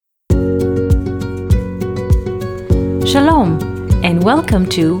Shalom, and welcome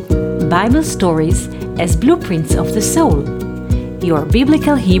to Bible Stories as Blueprints of the Soul, your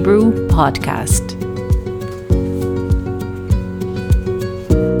Biblical Hebrew podcast.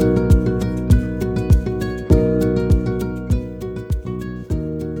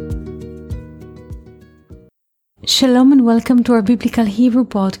 Shalom and welcome to our Biblical Hebrew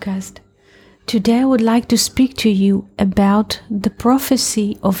podcast. Today I would like to speak to you about the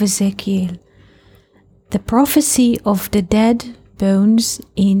prophecy of Ezekiel. The prophecy of the dead bones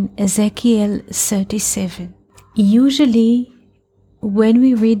in Ezekiel 37. Usually, when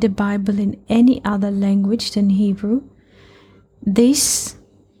we read the Bible in any other language than Hebrew, this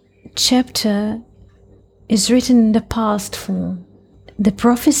chapter is written in the past form. The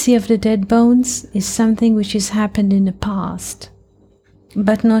prophecy of the dead bones is something which has happened in the past,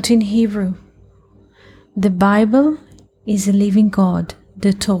 but not in Hebrew. The Bible is a living God.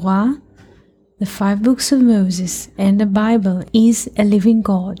 The Torah, the 5 books of Moses, and the Bible is a living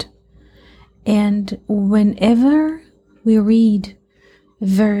God. And whenever we read a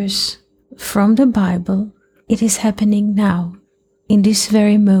verse from the Bible, it is happening now, in this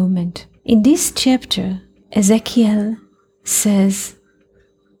very moment. In this chapter, Ezekiel says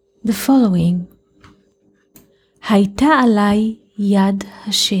the following: Hayta alai yad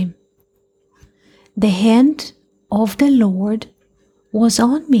Hashem. The hand of the Lord was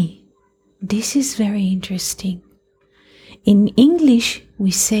on me. This is very interesting. In English,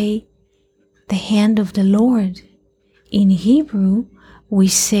 we say the hand of the Lord. In Hebrew, we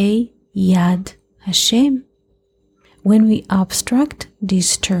say Yad Hashem. When we abstract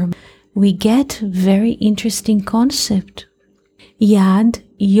this term, we get very interesting concept. Yad,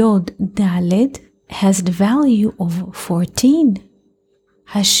 Yod, Daled has the value of 14.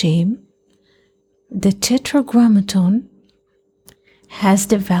 Hashem, the tetragrammaton, has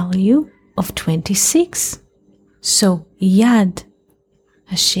the value of 26. So Yad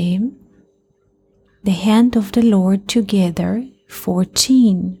Hashem, the hand of the Lord, together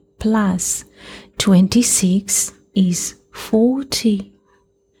 14 plus 26 is 40.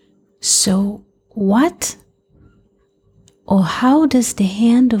 So what or how does the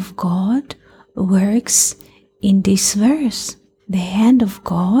hand of God works in this verse? The hand of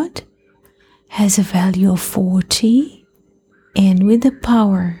God has a value of 40, and with the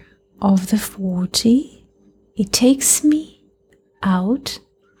power of the 40, it takes me out.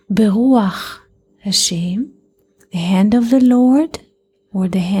 Beruach Hashem, the hand of the Lord, or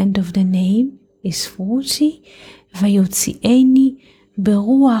the hand of the name, is 40. Vayotzieni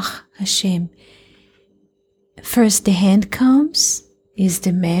beruach Hashem. First the hand comes, is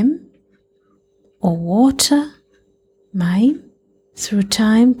the mem, or water, maim. Through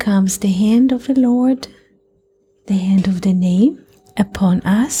time comes the hand of the Lord, the hand of the name, upon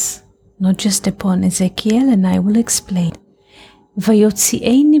us, not just upon Ezekiel, and I will explain.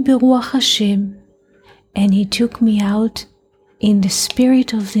 Vayotzieni beruach Hashem, and he took me out in the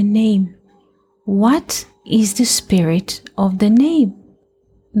spirit of the name. What is the spirit of the name?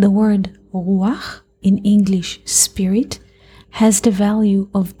 The word ruach, in English spirit, has the value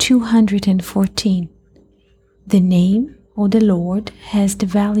of 214. The name or the Lord has the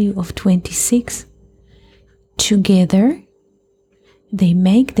value of 26. Together, they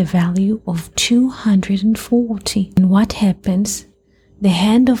make the value of 240. And what happens? The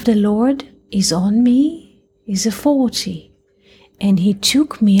hand of the Lord is on me, is a 40. And he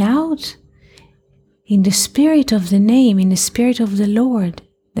took me out in the spirit of the name, in the spirit of the Lord,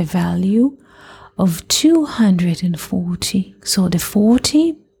 the value of 240. So the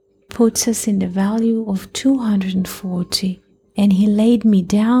 40 puts us in the value of 240. And he laid me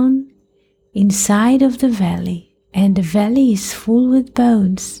down inside of the valley. And the valley is full with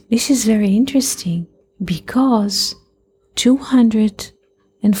bones. This is very interesting because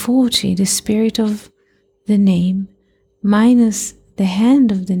 240, the spirit of the name, minus the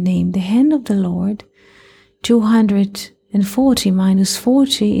hand of the name, the hand of the Lord, 240 minus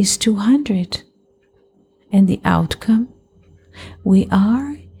 40 is 200. And the outcome, we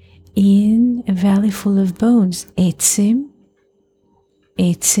are in a valley full of bones. Etzim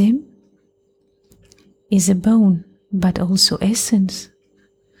is a bone, but also essence.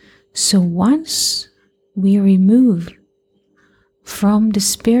 So once we remove from the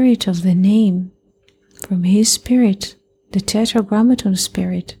spirit of the name, from his spirit, the tetragrammaton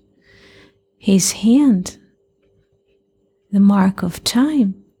spirit, his hand, the mark of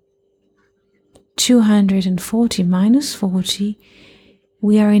time, 240 minus 40,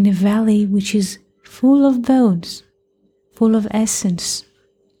 we are in a valley which is full of bones, full of essence,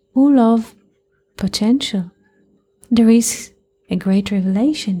 full of potential. There is a great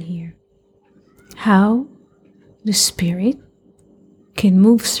revelation here. How the Spirit, can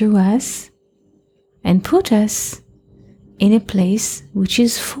move through us and put us in a place which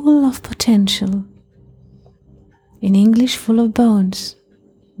is full of potential. In English, full of bones,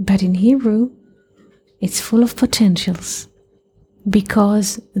 but in Hebrew, it's full of potentials,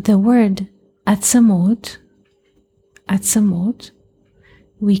 because the word atzamot,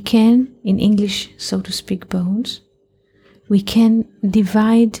 we can, in English, so to speak, bones, we can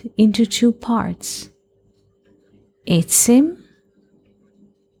divide into two parts. Etzem,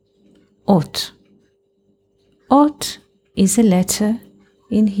 ot. Ot is a letter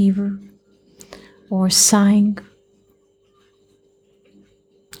in Hebrew, or sign,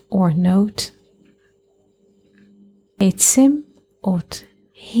 or note. Etzem, ot.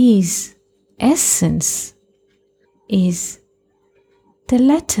 His essence is the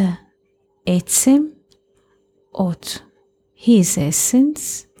letter Etzem, ot. His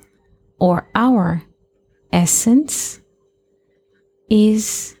essence, or our essence,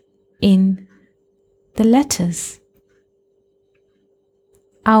 is in the letters.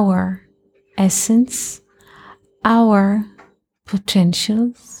 Our essence, our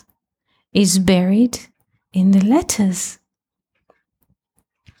potentials, is buried in the letters.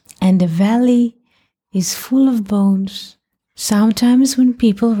 And the valley is full of bones. Sometimes when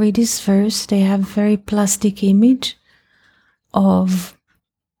people read this verse, they have a very plastic image of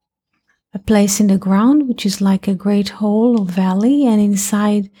a place in the ground, which is like a great hole or valley, and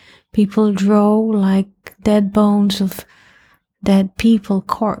inside people draw like dead bones of dead people,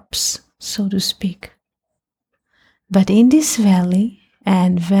 corpse, so to speak. But in this valley,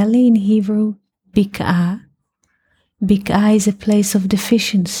 and valley in Hebrew, bik'ah is a place of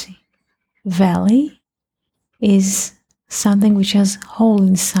deficiency. Valley is something which has hole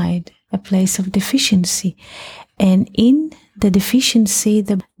inside, a place of deficiency. And in the deficiency,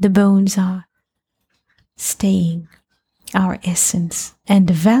 the bones are staying, our essence. And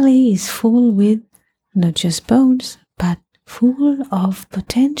the valley is full with not just bones, but full of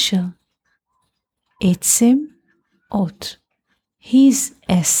potential. Etzem, ot. His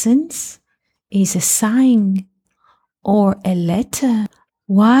essence is a sign or a letter.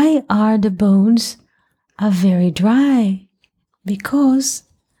 Why are the bones very dry? Because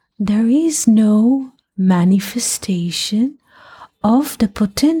there is no manifestation of the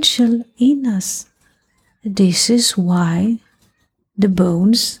potential in us. This is why the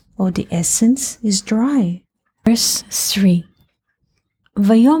bones or the essence is dry. Verse 3.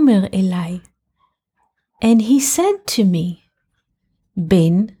 Vayomer Elai, and he said to me,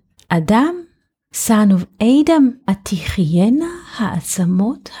 Ben Adam, son of Adam, atichiena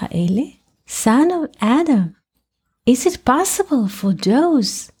ha'atzamot ha'ele? Son of Adam, is it possible for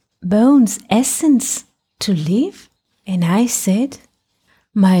those bones' essence to live? And I said,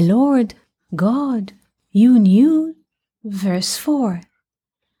 my Lord God, you knew. Verse 4.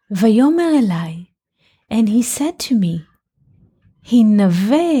 Vayomer Elai, and he said to me,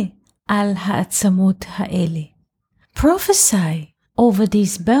 Hinaveh al ha'atzamot ha'ele. Prophesy over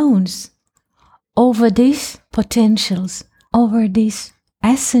these bones, over these potentials, over this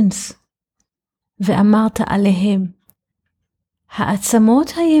essence. Ve'amarta alehem,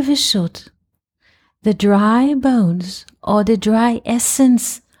 ha'atzamot ha'yeveshot, the dry bones, or the dry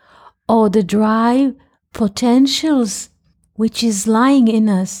essence, or the dry potentials, which is lying in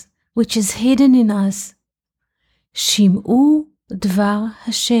us, which is hidden in us. Shim'u dvar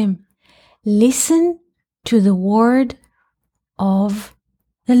Hashem. Listen to the word of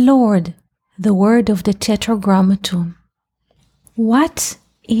the Lord, the word of the Tetragrammaton. What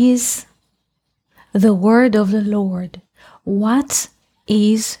is the word of the Lord? What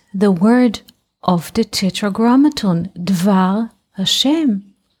is the word of the Tetragrammaton? Dvar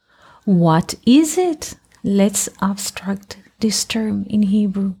Hashem. What is it? Let's abstract this term in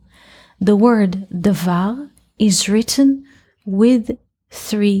Hebrew. The word Dvar is written with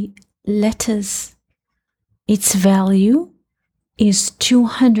 3 letters. Its value is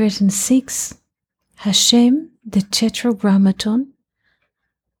 206. Hashem, the Tetragrammaton,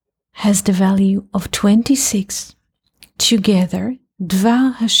 has the value of 26. Together,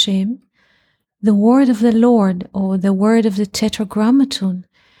 Dvar Hashem, the word of the Lord, or the word of the Tetragrammaton,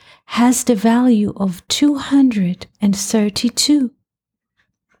 has the value of 232.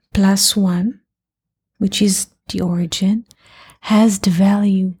 Plus 1, which is the origin, has the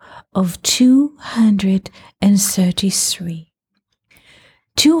value of 233.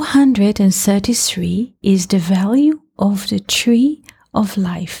 233 is the value of the tree of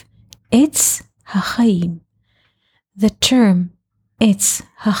life, Etz HaChaim. The term Etz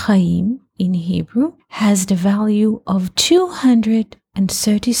HaChaim in Hebrew has the value of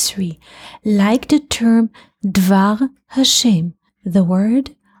 233, like the term Dvar Hashem, the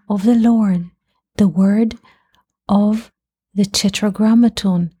word of the Lord, the word of the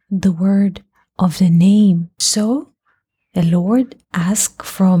Tetragrammaton, the word of the name. So the Lord asked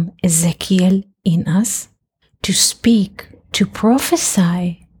from Ezekiel in us to speak, to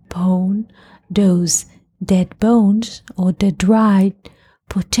prophesy upon those dead bones or the dried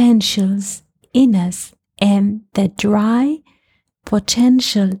potentials in us, and the dry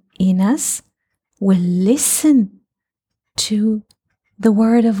potential in us will listen to the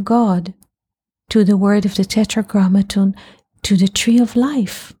word of God, to the word of the Tetragrammaton, to the tree of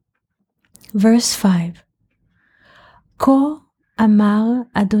life. Verse 5. כה אמר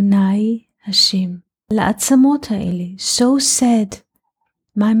Adonai Hashem, לעצמות האלה, so said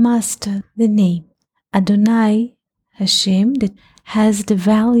my master, the name Adonai Hashem, that has the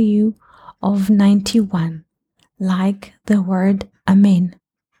value of 91, like the word Amen.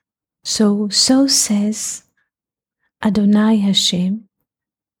 So says Adonai Hashem,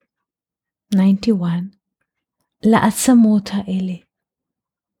 91, לעצמות האלה,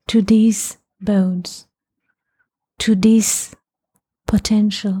 to these bones, to this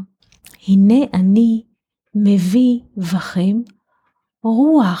potential. הנה אני מביא בכם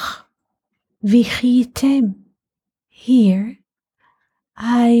רוח וחייתם. Here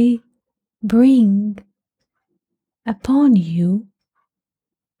I bring upon you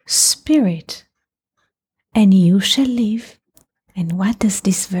spirit, and you shall live. And what does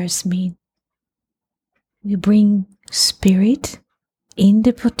this verse mean? We bring spirit in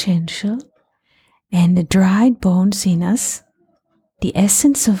the potential and the dried bones in us. The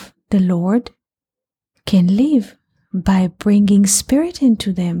essence of the Lord can live by bringing spirit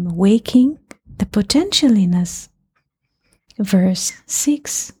into them, waking the potential in us. Verse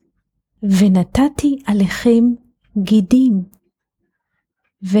 6. ונתתי עליכם גידים,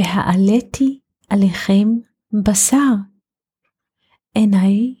 והעליתי עליכם בשר, and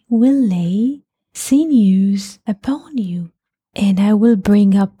I will lay sinews upon you, and I will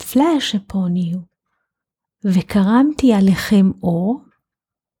bring up flesh upon you. וקרמתי עליכם אור,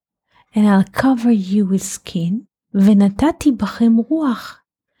 and I'll cover you with skin. ונתתי בכם רוח,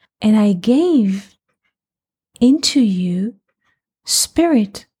 and I gave into you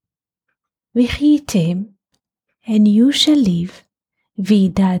spirit. וחייתם, and you shall live.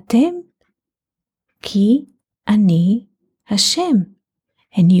 וידעתם כי אני השם,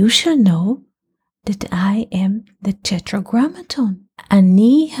 and you shall know that I am the Tetragrammaton.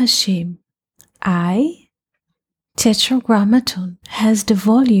 אני השם. I, Tetragrammaton, has the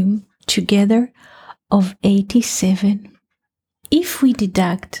volume together of 87. If we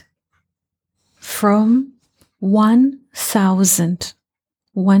deduct from 1,000,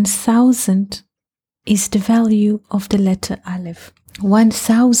 1,000 is the value of the letter Aleph.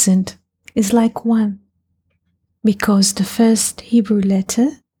 1,000 is like 1, because the first Hebrew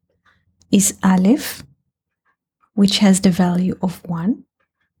letter is Aleph, which has the value of 1.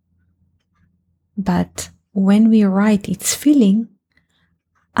 But when we write its filling,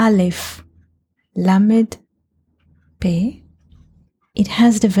 Aleph, Lamed, Pe, it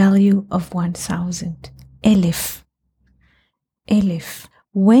has the value of 1,000. Elif. Elif.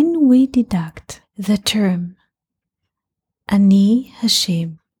 When we deduct the term Ani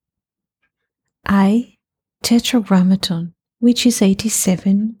Hashem, I, Tetragrammaton, which is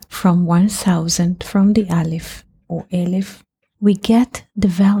 87 from 1,000 from the Aleph or Elif, we get the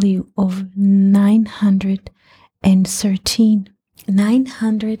value of 913.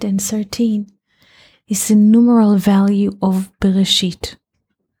 913 is the numeral value of Bereshit,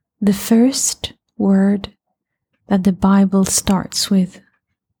 the first word that the Bible starts with.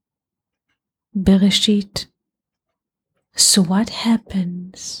 Bereshit. So what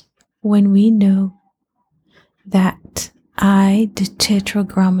happens when we know that I, the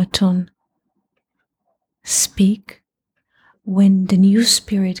Tetragrammaton, speak? When the new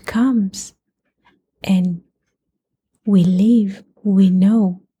spirit comes and we live, we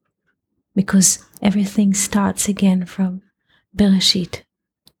know, because everything starts again from Bereshit.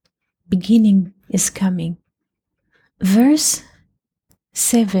 Beginning is coming. Verse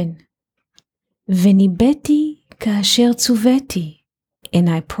 7. וניבאתי כאשר צוויתי, and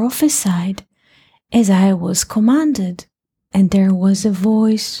I prophesied as I was commanded, and there was a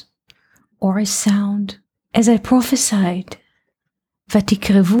voice or a sound as I prophesied.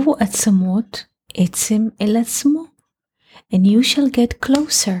 ותקרבו עצמות עצם אל עצמו, and you shall get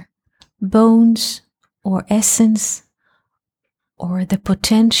closer, bones or essence or the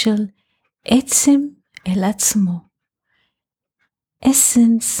potential, עצם אל עצמו,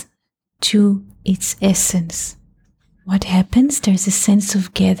 essence to its essence. What happens? There's a sense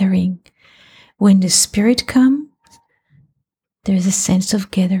of gathering. When the Spirit comes, there's a sense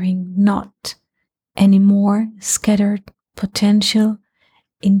of gathering, not anymore scattered potential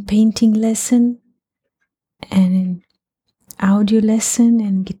in painting lesson and in audio lesson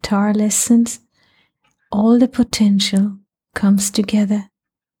and guitar lessons. All the potential comes together.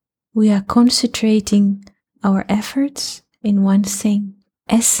 We are concentrating our efforts in one thing,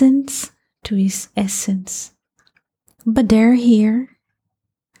 essence to his essence. But there here,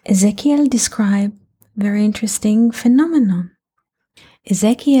 Ezekiel described very interesting phenomenon.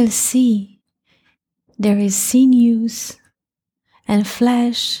 Ezekiel see there is sinews and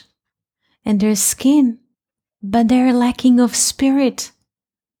flesh and there's skin, but they're lacking of spirit.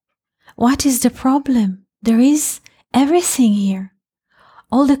 What is the problem? There is everything here.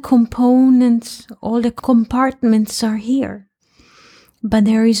 All the components, all the compartments are here, but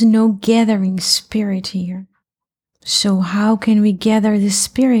there is no gathering spirit here. So how can we gather the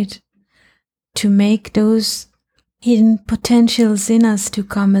Spirit to make those hidden potentials in us to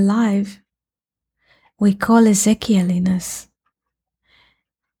come alive? We call Ezekiel in us.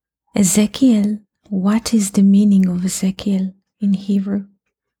 Ezekiel, what is the meaning of Ezekiel in Hebrew?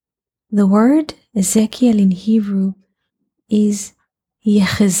 The word Ezekiel in Hebrew is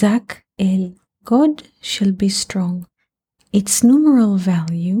Yechezak El, God shall be strong. Its numeral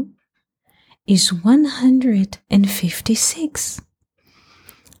value is 156,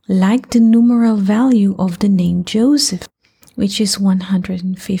 like the numeral value of the name Joseph, which is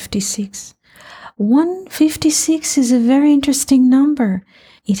 156. 156 is a very interesting number.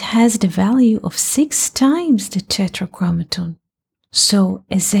 It has the value of 6 times the tetragrammaton. So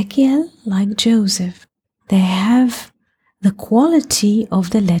Ezekiel, like Joseph, they have the quality of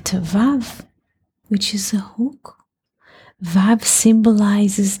the letter Vav, which is a hook. Vav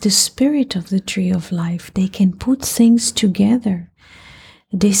symbolizes the spirit of the tree of life. They can put things together.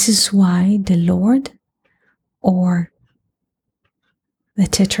 This is why the Lord, or the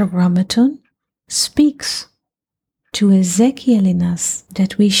tetragrammaton, speaks to Ezekiel in us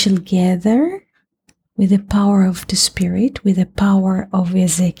that we shall gather with the power of the Spirit, with the power of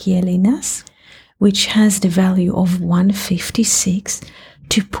Ezekiel in us, which has the value of 156,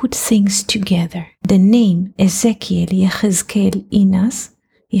 to put things together. The name Ezekiel, Yechezkel in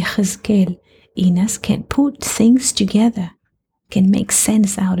us can put things together, can make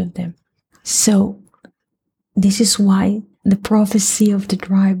sense out of them. So this is why the prophecy of the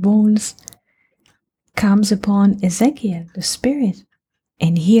dry bones comes upon Ezekiel, the Spirit.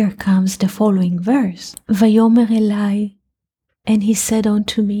 And here comes the following verse. Vayomer Elai, and he said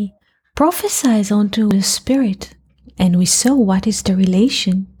unto me, prophesy unto the Spirit. And we saw what is the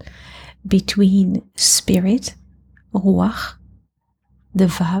relation between Spirit, Ruach, the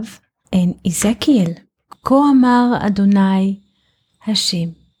Vav, and Ezekiel. כה אמר אדוני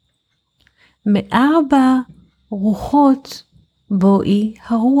השם, מארבע רוחות בואי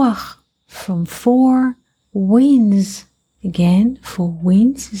הרוח. From 4 winds. Again, 4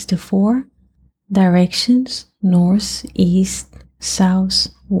 winds is the 4 directions, north, east, south,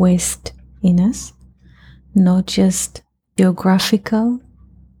 west in us. Not just geographical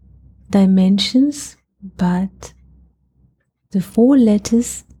dimensions, but the 4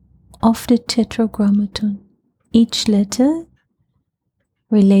 letters of the tetragrammaton. Each letter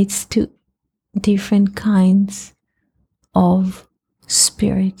relates to different kinds of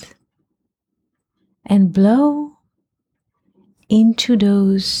spirit. And blow into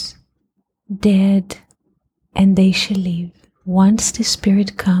those dead, and they shall live. Once the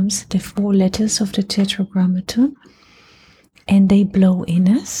Spirit comes, the 4 letters of the tetragrammaton, and they blow in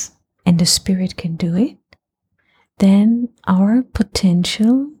us, and the Spirit can do it, then our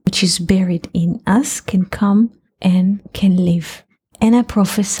potential, which is buried in us, can come and can live. And I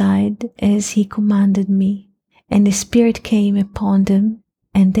prophesied as he commanded me, and the Spirit came upon them,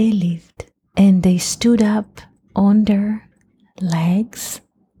 and they lived. And they stood up on their legs,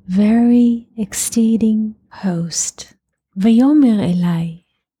 very exceeding host. Vayomer Elai,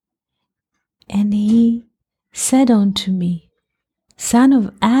 and he said unto me, Son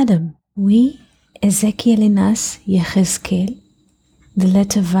of Adam, we, Ezekiel in us, Yechezkel, the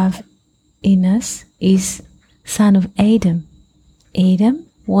letter Vav in us is son of Adam. Adam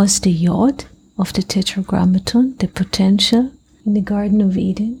was the Yod of the tetragrammaton, the potential in the Garden of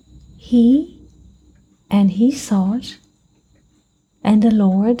Eden. He and his thought and the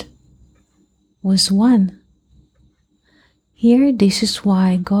Lord was one. Here, this is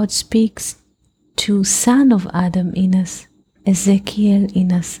why God speaks to son of Adam in us. Ezekiel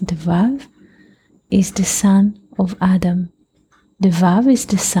in us, the Vav, is the son of Adam. The Vav is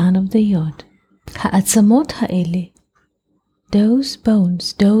the son of the Yod. Ha'atzamot ha'ele, those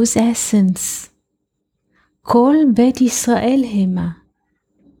bones, those essence Kol Bet Israel Hema.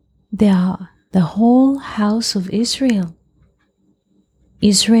 They are the whole house of Israel.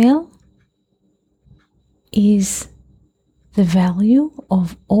 Israel is the value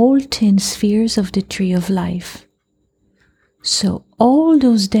of all 10 spheres of the tree of life. So all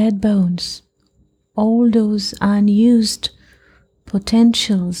those dead bones, all those unused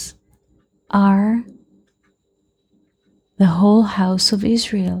potentials are the whole house of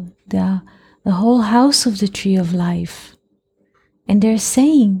Israel. They are the whole house of the tree of life. And they're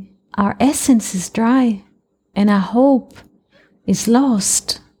saying, our essence is dry and our hope is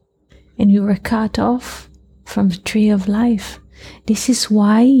lost and we were cut off from the tree of life. This is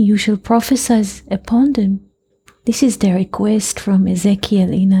why you shall prophesy upon them. This is the request from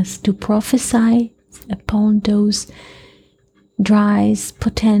Ezekiel in us, to prophesy upon those dry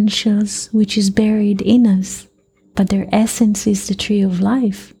potentials which is buried in us, but their essence is the tree of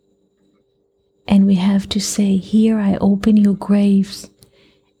life. And we have to say, here I open your graves,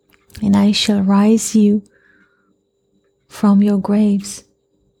 and I shall rise you from your graves,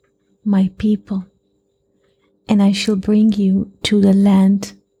 my people, and I shall bring you to the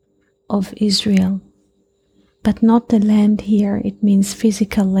land of Israel. But not the land here, it means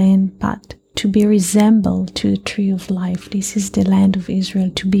physical land, but to be resembled to the tree of life. This is the land of Israel,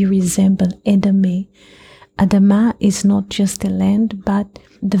 to be resembled, Edameh. Adamah is not just a land, but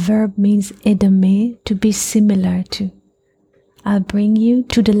the verb means Edameh, to be similar to. I'll bring you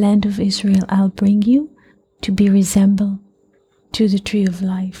to the land of Israel. I'll bring you to be resembled to the tree of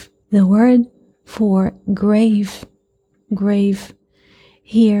life. The word for grave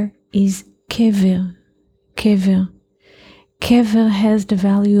here is kever. Kever. Kever has the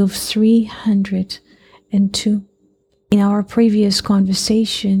value of 302. In our previous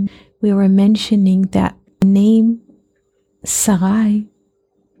conversation, we were mentioning that the name Sarai,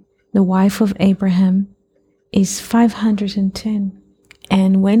 the wife of Abraham, is 510.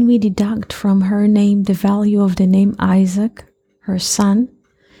 And when we deduct from her name the value of the name Isaac, her son,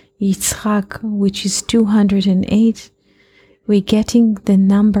 Yitzchak, which is 208, we're getting the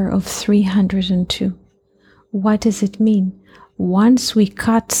number of 302. What does it mean? Once we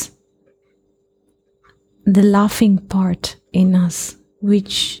cut the laughing part in us,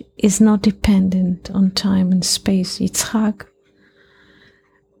 which is not dependent on time and space, Yitzchak,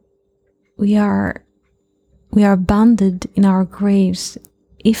 we are bounded in our graves.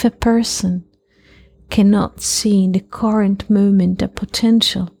 If a person cannot see in the current moment a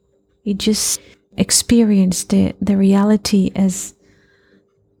potential, he just experiences the reality as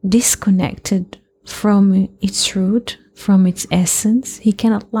disconnected from its root, from its essence, he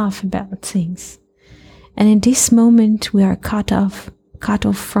cannot laugh about things. And in this moment we are cut off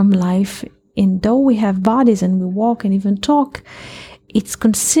from life. And though we have bodies and we walk and even talk, it's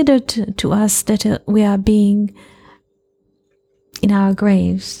considered to us that we are being in our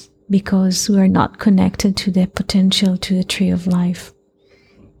graves because we are not connected to the potential, to the tree of life.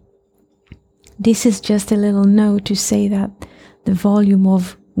 This is just a little note to say that the volume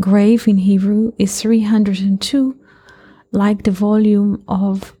of grave in Hebrew is 302, like the volume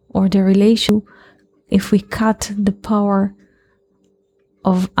of, or the relation, if we cut the power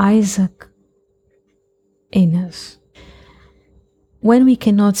of Isaac in us. When we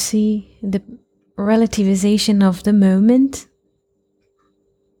cannot see the relativization of the moment,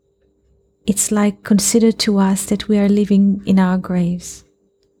 it's like considered to us that we are living in our graves.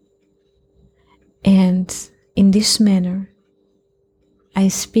 And in this manner, I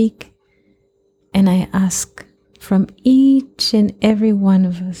speak and I ask from each and every one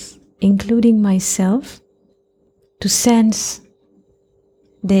of us, including myself, to sense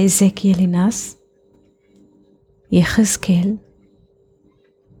the Ezekiel in us, Yechezkel,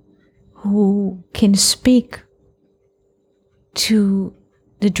 who can speak to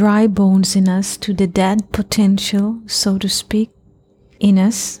the dry bones in us, to the dead potential, so to speak, in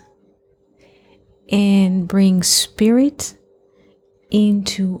us, and bring spirit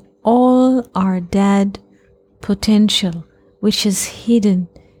into all our dead potential, which is hidden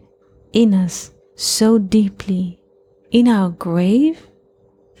in us so deeply in our grave,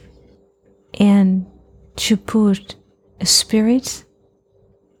 and to put a spirit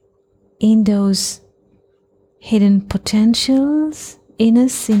in those hidden potentials in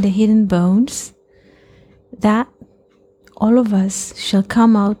us, in the hidden bones, that all of us shall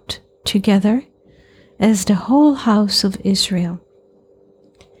come out together as the whole house of Israel.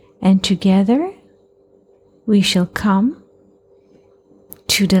 And together we shall come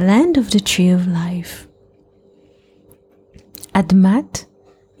to the land of the tree of life, Admat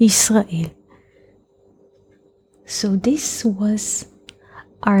Israel. So this was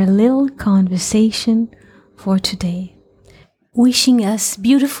our little conversation for today. Wishing us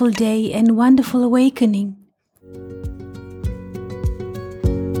beautiful day and wonderful awakening.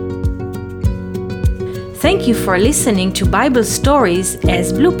 Thank you for listening to Bible Stories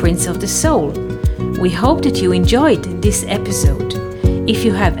as Blueprints of the Soul. We hope that you enjoyed this episode. If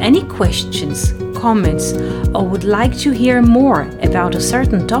you have any questions, comments, or would like to hear more about a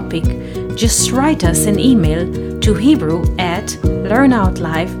certain topic, just write us an email to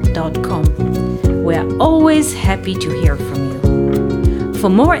hebrew@learnoutlive.com. We are always happy to hear from you. For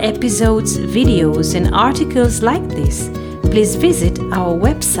more episodes, videos, and articles like this, please visit our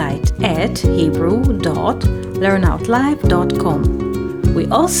website at hebrew.learnoutlive.com. We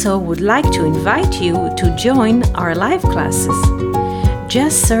also would like to invite you to join our live classes.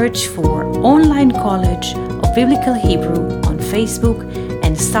 Just search for Online College of Biblical Hebrew on Facebook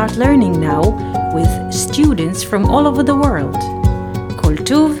and start learning now with students from all over the world. Kol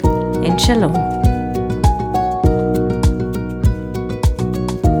Tuv and Shalom.